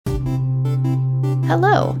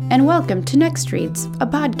Hello, and welcome to Next Reads, a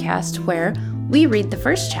podcast where we read the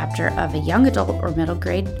first chapter of a young adult or middle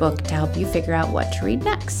grade book to help you figure out what to read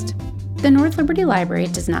next. The North Liberty Library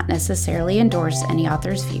does not necessarily endorse any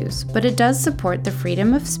author's views, but it does support the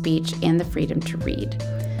freedom of speech and the freedom to read.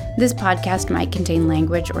 This podcast might contain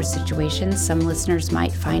language or situations some listeners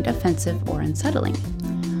might find offensive or unsettling.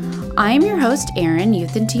 I am your host, Erin,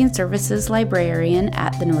 Youth and Teen Services Librarian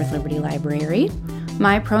at the North Liberty Library.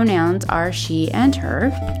 My pronouns are she and her.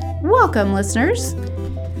 Welcome, listeners.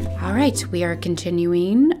 All right, we are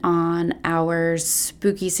continuing on our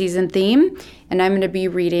spooky season theme, and I'm going to be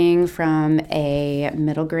reading from a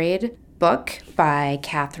middle grade book by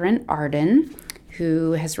Katherine Arden,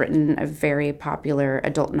 who has written a very popular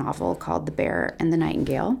adult novel called The Bear and the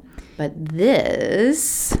Nightingale. But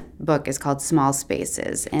this book is called Small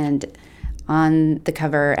Spaces, and on the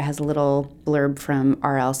cover, it has a little blurb from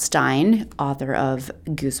R.L. Stine, author of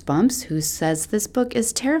Goosebumps, who says this book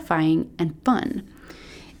is terrifying and fun.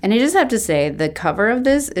 And I just have to say, the cover of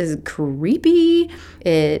this is creepy.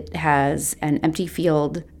 It has an empty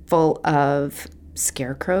field full of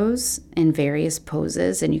scarecrows in various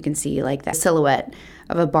poses, and you can see like that silhouette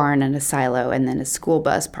of a barn and a silo, and then a school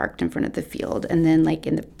bus parked in front of the field. And then like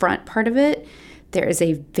in the front part of it, there is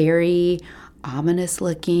a very ominous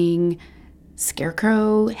looking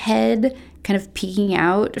scarecrow head kind of peeking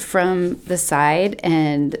out from the side,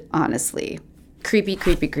 and honestly, creepy.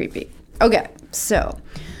 Okay, so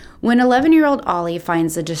when 11-year-old Ollie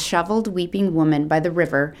finds a disheveled, weeping woman by the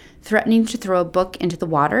river threatening to throw a book into the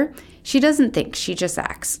water, she doesn't think, she just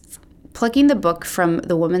acts, plucking the book from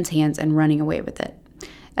the woman's hands and running away with it.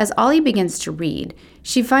 As Ollie begins to read,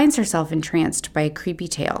 she finds herself entranced by a creepy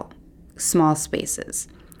tale, Small Spaces.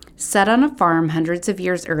 Set on a farm hundreds of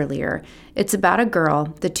years earlier, it's about a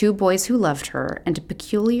girl, the two boys who loved her, and a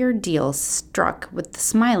peculiar deal struck with the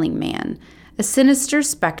Smiling Man, a sinister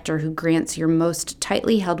specter who grants your most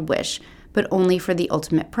tightly held wish, but only for the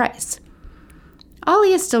ultimate price.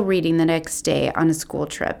 Ollie is still reading the next day on a school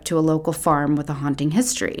trip to a local farm with a haunting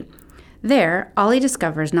history. There, Ollie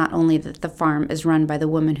discovers not only that the farm is run by the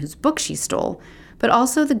woman whose book she stole, but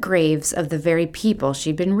also the graves of the very people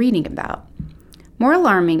she'd been reading about. More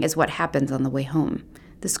alarming is what happens on the way home.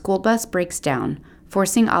 The school bus breaks down,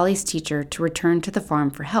 forcing Ollie's teacher to return to the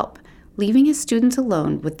farm for help, leaving his students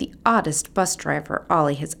alone with the oddest bus driver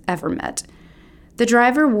Ollie has ever met. The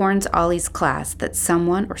driver warns Ollie's class that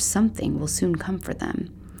someone or something will soon come for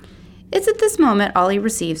them. It's at this moment Ollie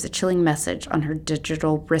receives a chilling message on her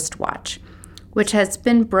digital wristwatch, which has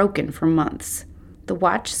been broken for months. The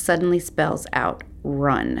watch suddenly spells out,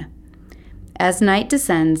 "Run." As night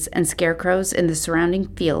descends and scarecrows in the surrounding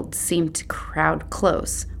fields seem to crowd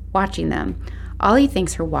close, watching them, Ollie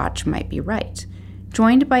thinks her watch might be right.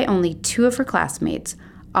 Joined by only two of her classmates,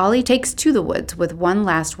 Ollie takes to the woods with one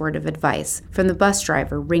last word of advice from the bus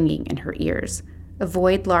driver ringing in her ears.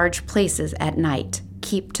 Avoid large places at night.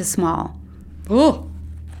 Keep to small. Oh!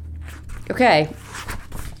 Okay.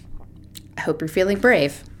 I hope you're feeling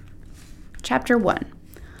brave. Chapter 1.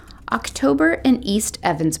 October in East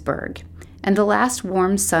Evansburg, and the last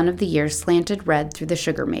warm sun of the year slanted red through the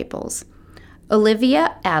sugar maples.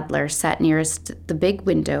 Olivia Adler sat nearest the big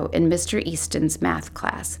window in Mr. Easton's math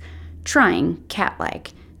class, trying,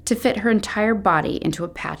 cat-like, to fit her entire body into a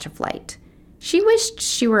patch of light. She wished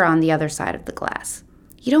she were on the other side of the glass.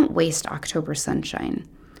 You don't waste October sunshine.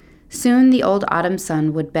 Soon the old autumn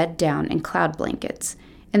sun would bed down in cloud blankets,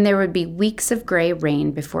 and there would be weeks of gray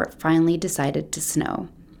rain before it finally decided to snow.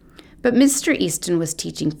 But Mr. Easton was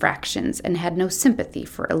teaching fractions and had no sympathy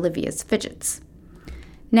for Olivia's fidgets.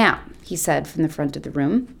 "Now," he said from the front of the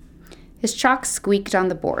room. His chalk squeaked on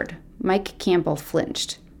the board. Mike Campbell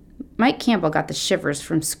flinched. Mike Campbell got the shivers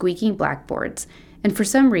from squeaking blackboards, and for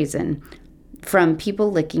some reason, from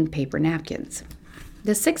people licking paper napkins.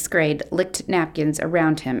 The 6th grade licked napkins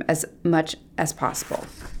around him as much as possible.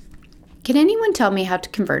 "Can anyone tell me how to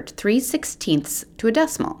convert 3/16 to a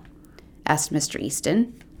decimal?" asked Mr.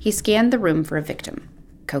 Easton. He scanned the room for a victim.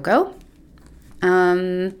 "Coco?"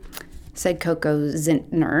 Said Coco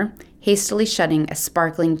Zintner, hastily shutting a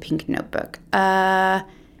sparkling pink notebook.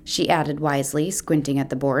 She added wisely, squinting at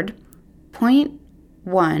the board.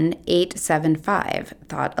 ".1875,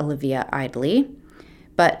 thought Olivia idly.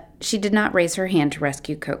 But she did not raise her hand to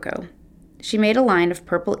rescue Coco. She made a line of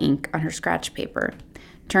purple ink on her scratch paper,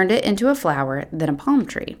 turned it into a flower, then a palm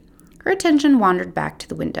tree. Her attention wandered back to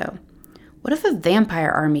the window. What if a vampire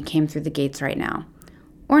army came through the gates right now?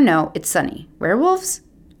 Or no, it's sunny. Werewolves?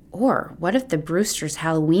 Or what if the Brewster's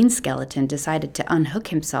Halloween skeleton decided to unhook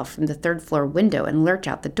himself from the 3rd-floor window and lurch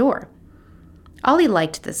out the door? Ollie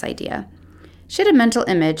liked this idea. She had a mental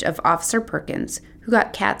image of Officer Perkins, who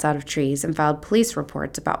got cats out of trees and filed police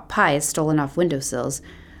reports about pies stolen off windowsills,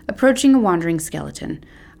 approaching a wandering skeleton.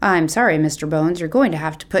 "I'm sorry, Mr. Bones, you're going to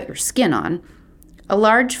have to put your skin on." A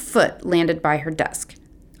large foot landed by her desk.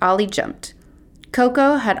 Ollie jumped.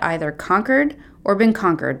 Coco had either conquered or been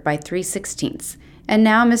conquered by 3/16, and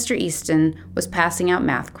now Mr. Easton was passing out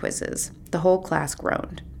math quizzes. The whole class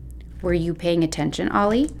groaned. "Were you paying attention,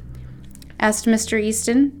 Ollie?" asked Mr.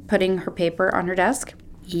 Easton, putting her paper on her desk.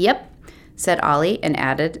 "Yep," said Ollie, and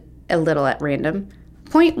added, a little at random,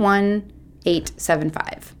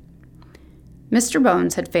 .1875. Mr.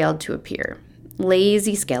 Bones had failed to appear.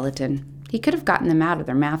 Lazy skeleton. He could have gotten them out of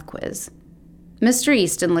their math quiz. Mr.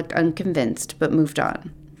 Easton looked unconvinced, but moved on.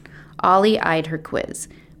 Ollie eyed her quiz.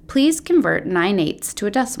 "Please convert 9/8 to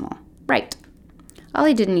a decimal." "Right."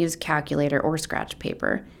 Ollie didn't use a calculator or scratch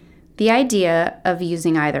paper. The idea of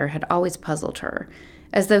using either had always puzzled her,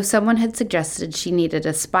 as though someone had suggested she needed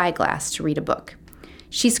a spyglass to read a book.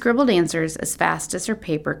 She scribbled answers as fast as her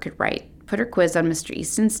paper could write, put her quiz on Mr.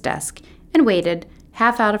 Easton's desk, and waited,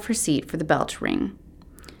 half out of her seat, for the bell to ring.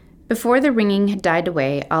 Before the ringing had died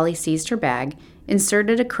away, Ollie seized her bag,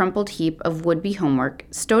 inserted a crumpled heap of would-be homework,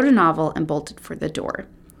 stowed a novel, and bolted for the door.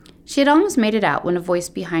 She had almost made it out when a voice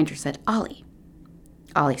behind her said, "Ollie."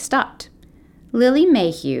 Ollie stopped. Lily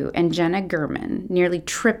Mayhew and Jenna Gurman nearly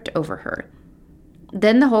tripped over her.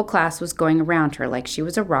 Then the whole class was going around her like she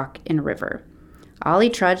was a rock in a river. Ollie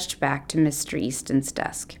trudged back to Mr. Easton's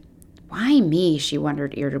desk. Why me, she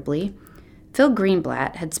wondered irritably. Phil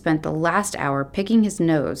Greenblatt had spent the last hour picking his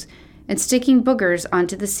nose and sticking boogers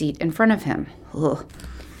onto the seat in front of him. Ugh.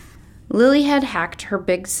 Lily had hacked her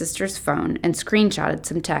big sister's phone and screenshotted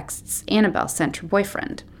some texts Annabelle sent her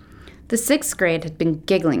boyfriend. The 6th grade had been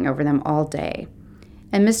giggling over them all day.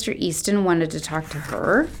 And Mr. Easton wanted to talk to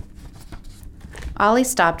her? Ollie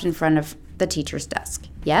stopped in front of the teacher's desk.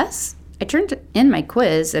 Yes? I turned in my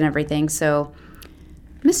quiz and everything, so...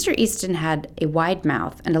 Mr. Easton had a wide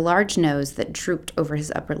mouth and a large nose that drooped over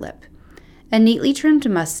his upper lip. A neatly trimmed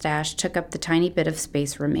mustache took up the tiny bit of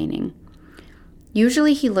space remaining.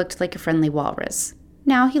 Usually he looked like a friendly walrus.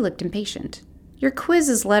 Now he looked impatient. Your quiz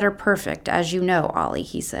is letter perfect, as you know, Ollie,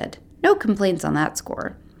 he said. No complaints on that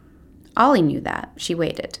score. Ollie knew that. She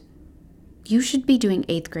waited. You should be doing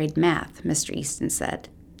 8th grade math, Mr. Easton said.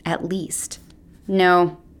 At least.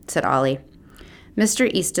 No, said Ollie. Mr.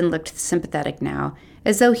 Easton looked sympathetic now,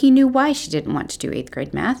 as though he knew why she didn't want to do 8th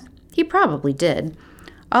grade math. He probably did.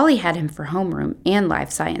 Ollie had him for homeroom and life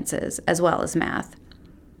sciences, as well as math.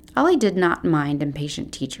 Ollie did not mind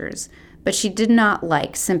impatient teachers, but she did not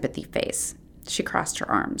like sympathy face. She crossed her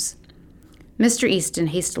arms. Mr. Easton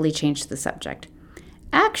hastily changed the subject.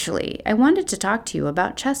 Actually, I wanted to talk to you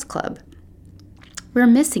about chess club. We're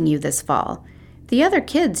missing you this fall. The other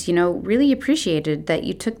kids, really appreciated that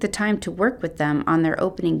you took the time to work with them on their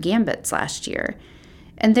opening gambits last year.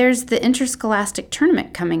 And there's the interscholastic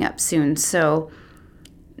tournament coming up soon, so...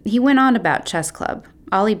 He went on about chess club.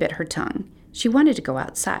 Ollie bit her tongue. She wanted to go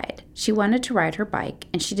outside. She wanted to ride her bike,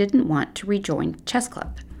 and she didn't want to rejoin chess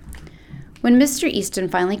club. When Mr. Easton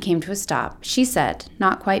finally came to a stop, she said,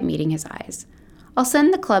 not quite meeting his eyes, I'll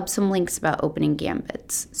send the club some links about opening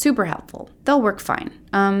gambits. Super helpful. They'll work fine.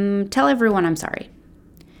 Tell everyone I'm sorry.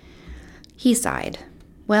 He sighed.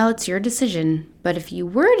 Well, it's your decision, but if you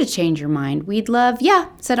were to change your mind, we'd love... Yeah,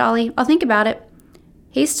 said Ollie. I'll think about it.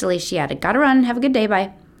 Hastily, she added, Gotta run. Have a good day.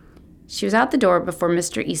 Bye. She was out the door before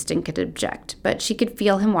Mr. Easton could object, but she could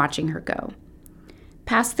feel him watching her go.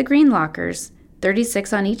 Past the green lockers,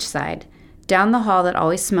 36 on each side, down the hall that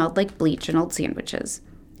always smelled like bleach and old sandwiches,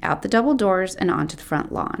 out the double doors and onto the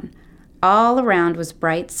front lawn. All around was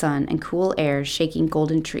bright sun and cool air shaking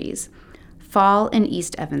golden trees. Fall in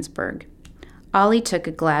East Evansburg. Ollie took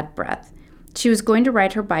a glad breath. She was going to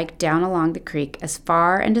ride her bike down along the creek as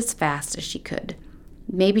far and as fast as she could.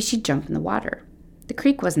 Maybe she'd jump in the water. The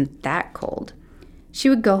creek wasn't that cold. She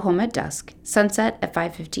would go home at dusk, sunset at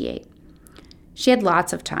 5:58. She had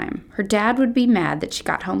lots of time. Her dad would be mad that she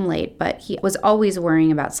got home late, but he was always worrying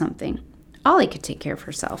about something. Ollie could take care of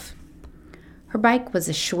herself. Her bike was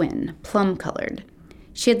a Schwinn, plum-colored.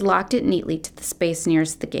 She had locked it neatly to the space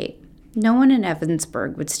nearest the gate. No one in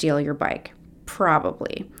Evansburg would steal your bike.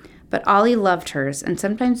 Probably. But Ollie loved hers, and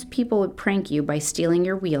sometimes people would prank you by stealing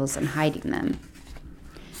your wheels and hiding them.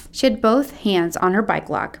 She had both hands on her bike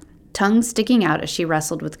lock, tongue sticking out as she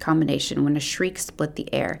wrestled with the combination when a shriek split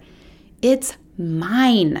the air. It's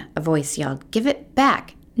mine, a voice yelled. Give it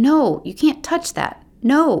back. No, you can't touch that.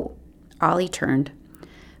 No. Ollie turned.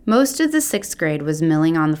 Most of the 6th grade was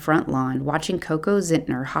milling on the front lawn, watching Coco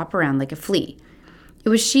Zintner hop around like a flea. It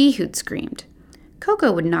was she who'd screamed.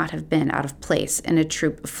 Coco would not have been out of place in a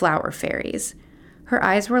troop of flower fairies. Her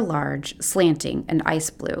eyes were large, slanting, and ice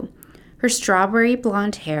blue. Her strawberry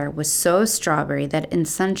blonde hair was so strawberry that in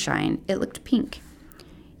sunshine it looked pink.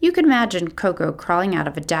 You could imagine Coco crawling out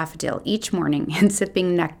of a daffodil each morning and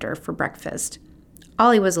sipping nectar for breakfast.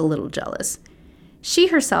 Ollie was a little jealous. She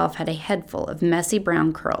herself had a head full of messy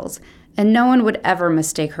brown curls, and no one would ever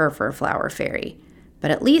mistake her for a flower fairy.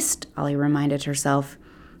 But at least, Ollie reminded herself,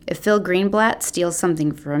 if Phil Greenblatt steals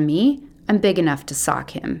something from me, I'm big enough to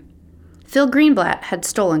sock him. Phil Greenblatt had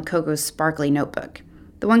stolen Coco's sparkly notebook,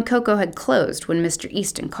 the one Coco had closed when Mr.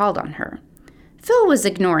 Easton called on her. Phil was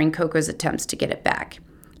ignoring Coco's attempts to get it back.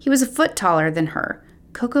 He was a foot taller than her.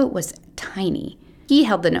 Coco was tiny. He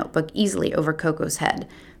held the notebook easily over Coco's head,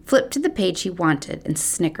 flipped to the page he wanted, and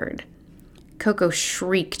snickered. Coco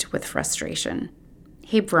shrieked with frustration.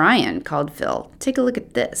 "Hey, Brian," called Phil, "take a look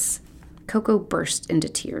at this." Coco burst into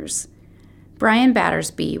tears. Brian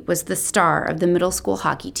Battersby was the star of the middle school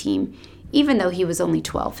hockey team, even though he was only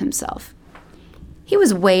 12 himself. He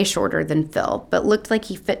was way shorter than Phil, but looked like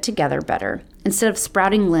he fit together better, instead of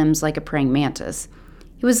sprouting limbs like a praying mantis.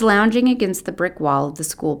 He was lounging against the brick wall of the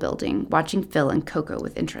school building, watching Phil and Coco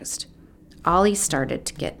with interest. Ollie started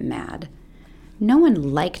to get mad. No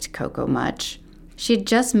one liked Coco much. She had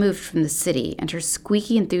just moved from the city, and her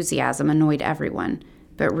squeaky enthusiasm annoyed everyone.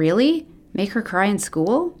 But really? Make her cry in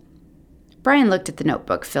school? Brian looked at the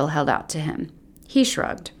notebook Phil held out to him. He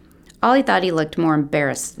shrugged. Ollie thought he looked more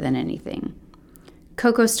embarrassed than anything.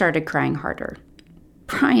 Coco started crying harder.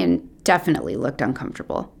 Brian definitely looked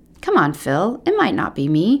uncomfortable. "Come on, Phil. It might not be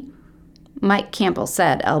me." Mike Campbell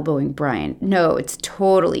said, elbowing Brian. "No, it's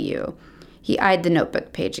totally you." He eyed the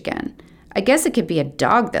notebook page again. "I guess it could be a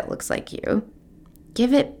dog that looks like you."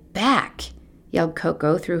 "Give it back," yelled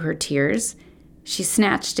Coco through her tears. She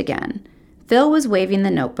snatched again. Phil was waving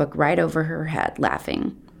the notebook right over her head,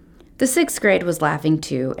 laughing. The 6th grade was laughing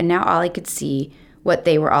too, and now Ollie could see what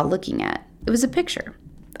they were all looking at. It was a picture.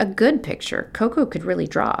 A good picture Coco could really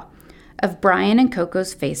draw, of Brian and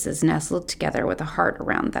Coco's faces nestled together with a heart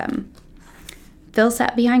around them. Phil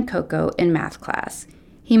sat behind Coco in math class.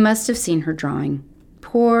 He must have seen her drawing.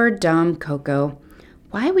 Poor, dumb Coco.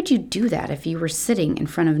 Why would you do that if you were sitting in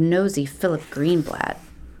front of nosy Philip Greenblatt?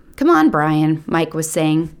 "Come on, Brian," Mike was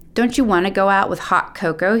saying. "Don't you want to go out with hot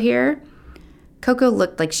Coco here?" Coco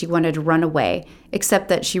looked like she wanted to run away, except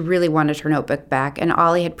that she really wanted her notebook back, and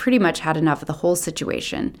Ollie had pretty much had enough of the whole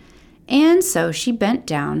situation. And so she bent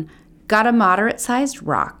down, got a moderate-sized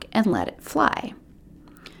rock, and let it fly.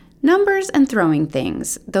 Numbers and throwing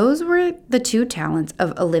things, those were the two talents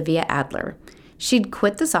of Olivia Adler. She'd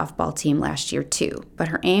quit the softball team last year too, but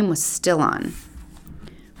her aim was still on.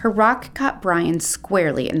 Her rock caught Brian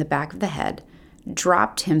squarely in the back of the head,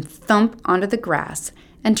 dropped him thump onto the grass,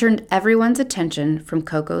 and turned everyone's attention from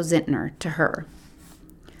Coco Zintner to her.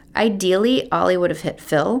 Ideally, Ollie would have hit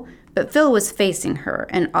Phil, but Phil was facing her,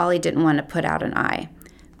 and Ollie didn't want to put out an eye.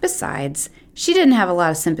 Besides, she didn't have a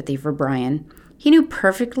lot of sympathy for Brian. He knew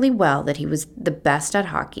perfectly well that he was the best at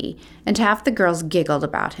hockey, and half the girls giggled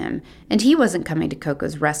about him, and he wasn't coming to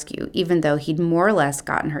Coco's rescue, even though he'd more or less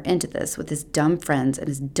gotten her into this with his dumb friends and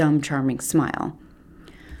his dumb, charming smile.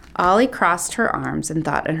 Ollie crossed her arms and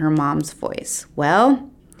thought in her mom's voice, "Well,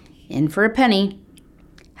 in for a penny,"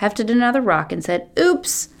 hefted another rock and said,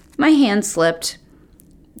 "Oops, my hand slipped."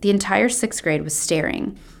 The entire 6th grade was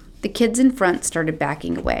staring. The kids in front started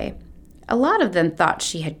backing away. A lot of them thought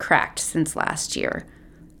she had cracked since last year.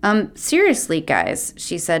 Seriously, guys,"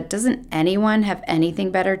 she said, "doesn't anyone have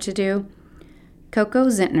anything better to do?" Coco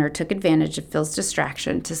Zintner took advantage of Phil's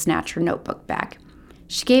distraction to snatch her notebook back.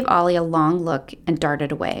 She gave Ollie a long look and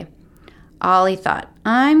darted away. Ollie thought,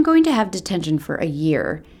 "I'm going to have detention for a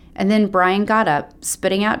year." And then Brian got up,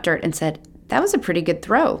 spitting out dirt, and said, "That was a pretty good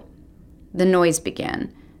throw." The noise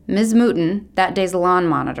began. Ms. Mooten, that day's lawn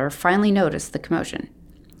monitor, finally noticed the commotion.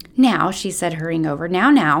 "Now," she said, hurrying over,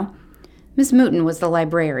 now. Ms. Mooten was the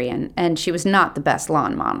librarian, and she was not the best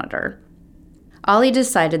lawn monitor. Ollie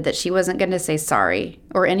decided that she wasn't going to say sorry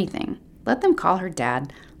or anything. Let them call her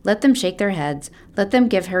dad. Let them shake their heads. Let them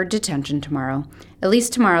give her detention tomorrow. At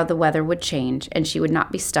least tomorrow the weather would change, and she would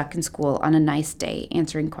not be stuck in school on a nice day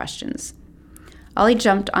answering questions. Ollie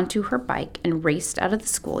jumped onto her bike and raced out of the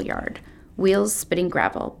schoolyard, wheels spitting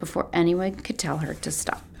gravel before anyone could tell her to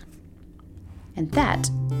stop. And that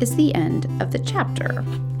is the end of the chapter.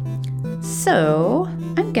 So,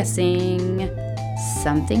 I'm guessing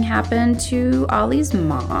something happened to Ollie's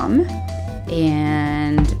mom.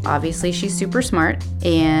 And obviously she's super smart.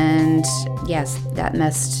 And yes, that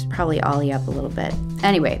messed probably Ollie up a little bit.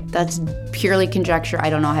 Anyway, that's purely conjecture. I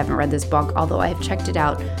don't know. I haven't read this book, although I have checked it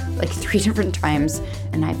out like 3 different times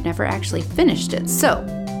and I've never actually finished it. So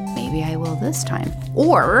maybe I will this time.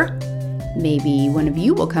 Or maybe one of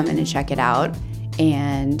you will come in and check it out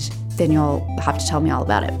and then you'll have to tell me all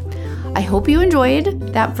about it. I hope you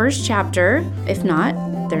enjoyed that first chapter. If not,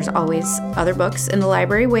 there's always other books in the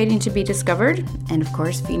library waiting to be discovered. And of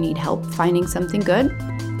course, if you need help finding something good,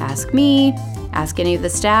 ask me, ask any of the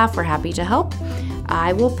staff. We're happy to help.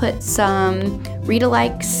 I will put some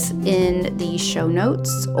read-alikes in the show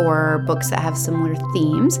notes or books that have similar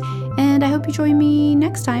themes. And I hope you join me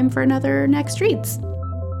next time for another Next Reads.